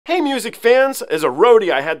Hey music fans, as a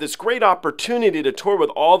roadie I had this great opportunity to tour with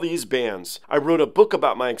all these bands. I wrote a book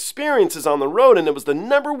about my experiences on the road and it was the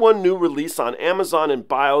 #1 new release on Amazon and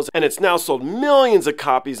Bios and it's now sold millions of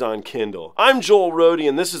copies on Kindle. I'm Joel Roadie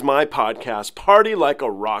and this is my podcast, Party Like a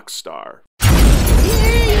Rockstar.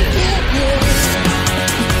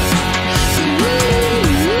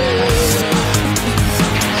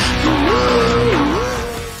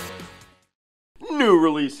 New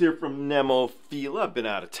release here from NEMOPHILA. I've been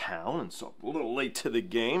out of town and so a little late to the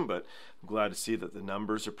game, but I'm glad to see that the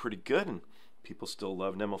numbers are pretty good and people still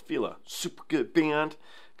love NEMOPHILA. Super good band.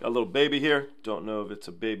 Got a little baby here. Don't know if it's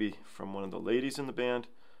a baby from one of the ladies in the band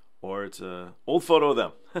or it's an old photo of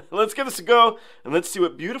them. Let's give this a go and let's see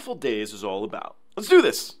what Beautiful Days is all about. Let's do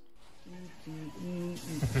this.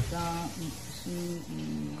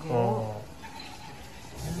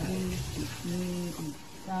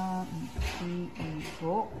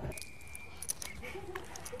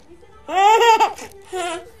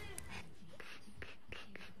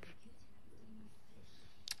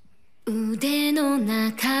腕の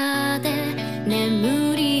中で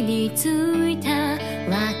眠りについた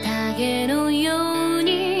綿毛のよう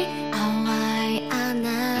に淡いあ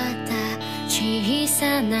なた小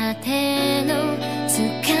さな手の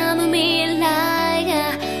掴む未来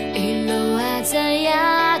が色鮮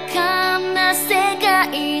やかな世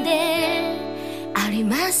界であり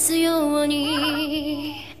ますよう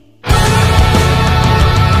に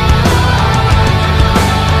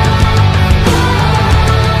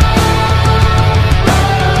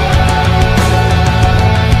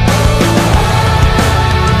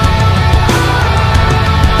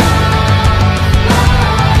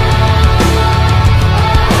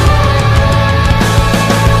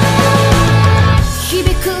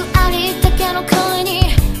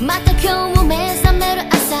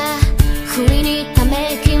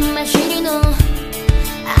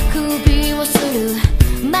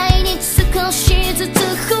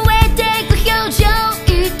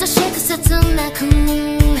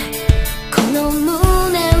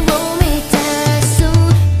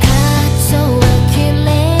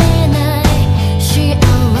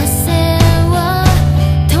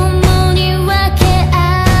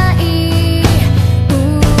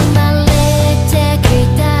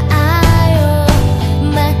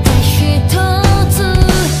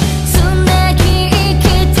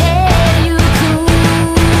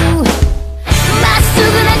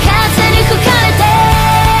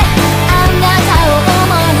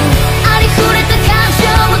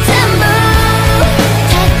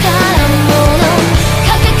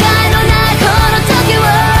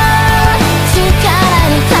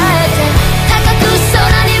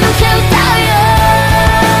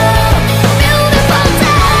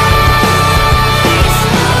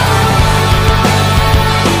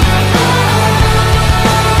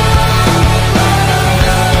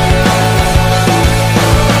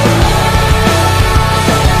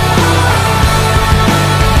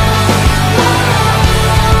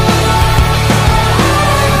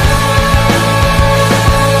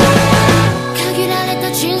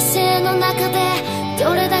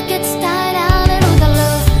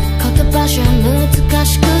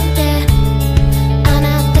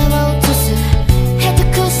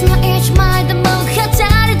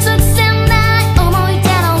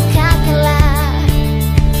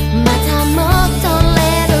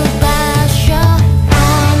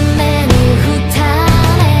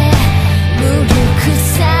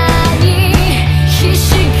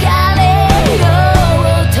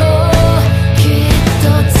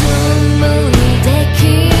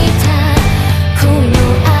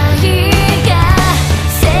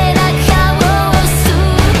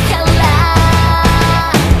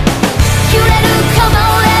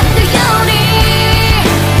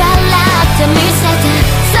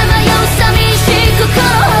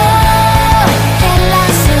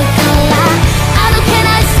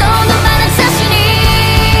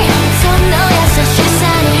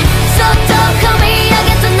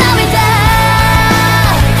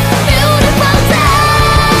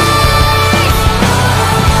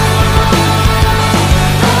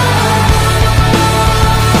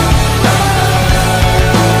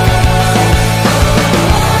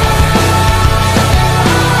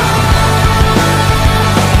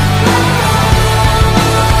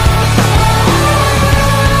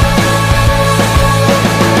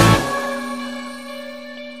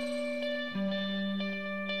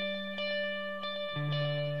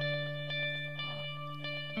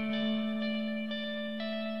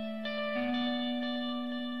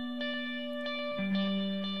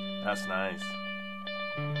That's nice.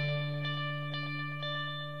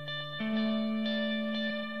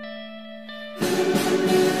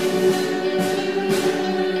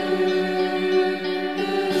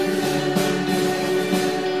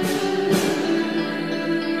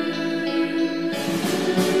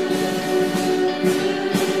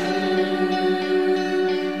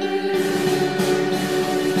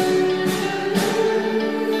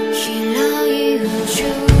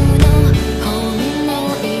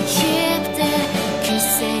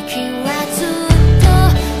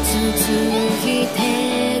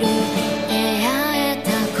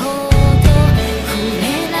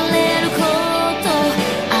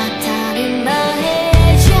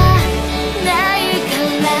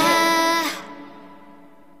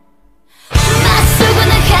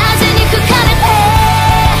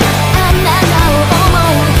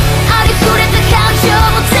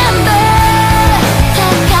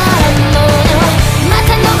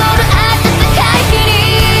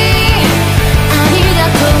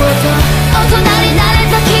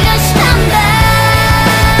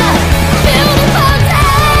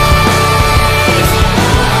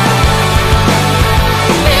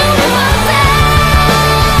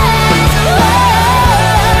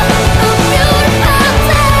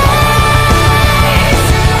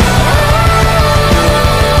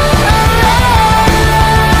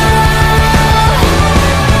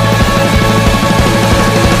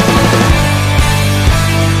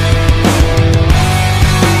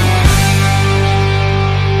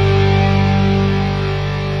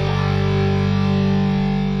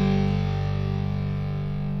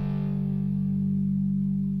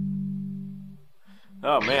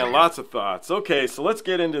 Oh man, lots of thoughts. Okay, so let's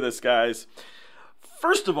get into this, guys.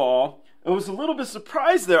 First of all, I was a little bit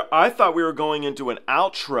surprised there. I thought we were going into an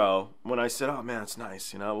outro when I said, "Oh man, it's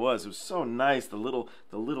nice." You know, it was so nice. The little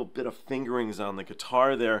bit of fingerings on the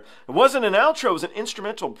guitar there. It wasn't an outro. It was an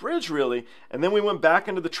instrumental bridge, really. And then we went back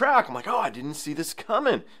into the track. I'm like, "Oh, I didn't see this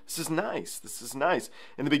coming. This is nice. This is nice."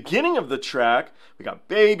 In the beginning of the track, we got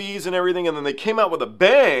babies and everything, and then they came out with a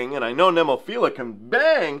bang. And I know NEMOPHILA can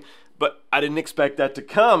bang, but I didn't expect that to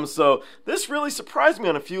come. So this really surprised me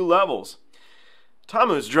on a few levels.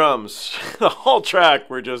 Tamu's drums, the whole track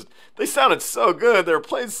they sounded so good. They were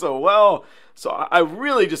played so well. So I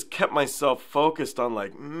really just kept myself focused on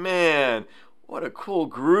like, man, what a cool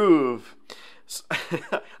groove. So,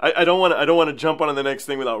 I don't want to jump on to the next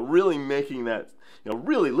thing without really making that,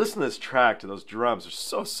 really listen to this track, to those drums.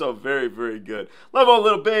 They're so very, very good. Love all the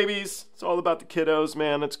little babies. It's all about the kiddos,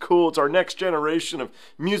 man. It's cool. It's our next generation of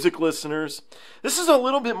music listeners. This is a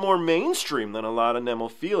little bit more mainstream than a lot of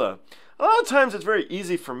NEMOPHILA. A lot of times it's very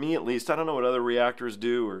easy for me, at least. I don't know what other reactors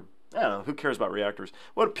do, or I don't know, who cares about reactors?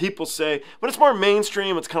 What people say. When it's more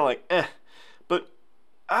mainstream, it's kind of like, eh. But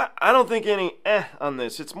I don't think any on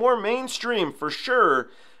this. It's more mainstream for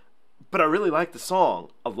sure, but I really like the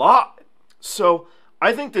song a lot. So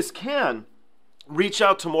I think this can reach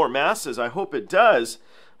out to more masses. I hope it does.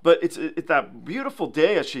 But it's that beautiful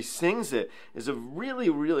day as she sings it is a really,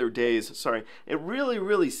 really it really,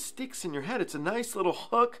 really sticks in your head. It's a nice little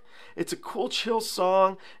hook. It's a cool, chill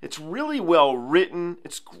song. It's really well written.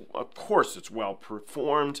 Of course, it's well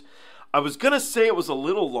performed. I was going to say it was a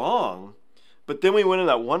little long, but then we went in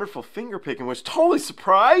that wonderful finger picking, which totally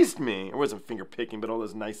surprised me. It wasn't finger picking, but all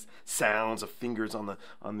those nice sounds of fingers on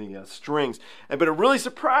the strings. But it really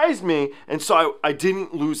surprised me, and so I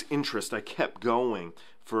didn't lose interest. I kept going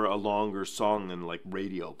for a longer song than like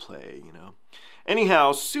radio play,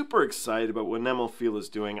 Anyhow, super excited about what NEMOPHILA is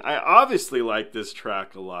doing. I obviously like this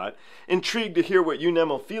track a lot. Intrigued to hear what you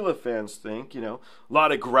NEMOPHILA fans think, A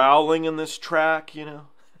lot of growling in this track,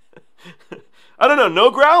 I don't know,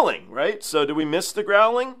 no growling, right? So do we miss the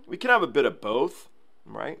growling? We can have a bit of both,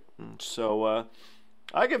 right? And so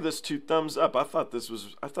I give this 2 thumbs up. I thought this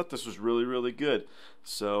was really, really good.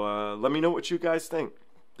 So let me know what you guys think.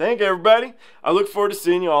 Thank you, everybody. I look forward to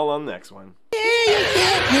seeing you all on the next one.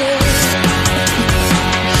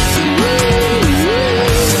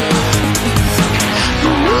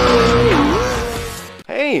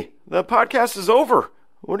 Hey, the podcast is over.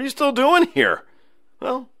 What are you still doing here?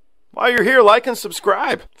 Well, while you're here, like and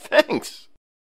subscribe. Thanks.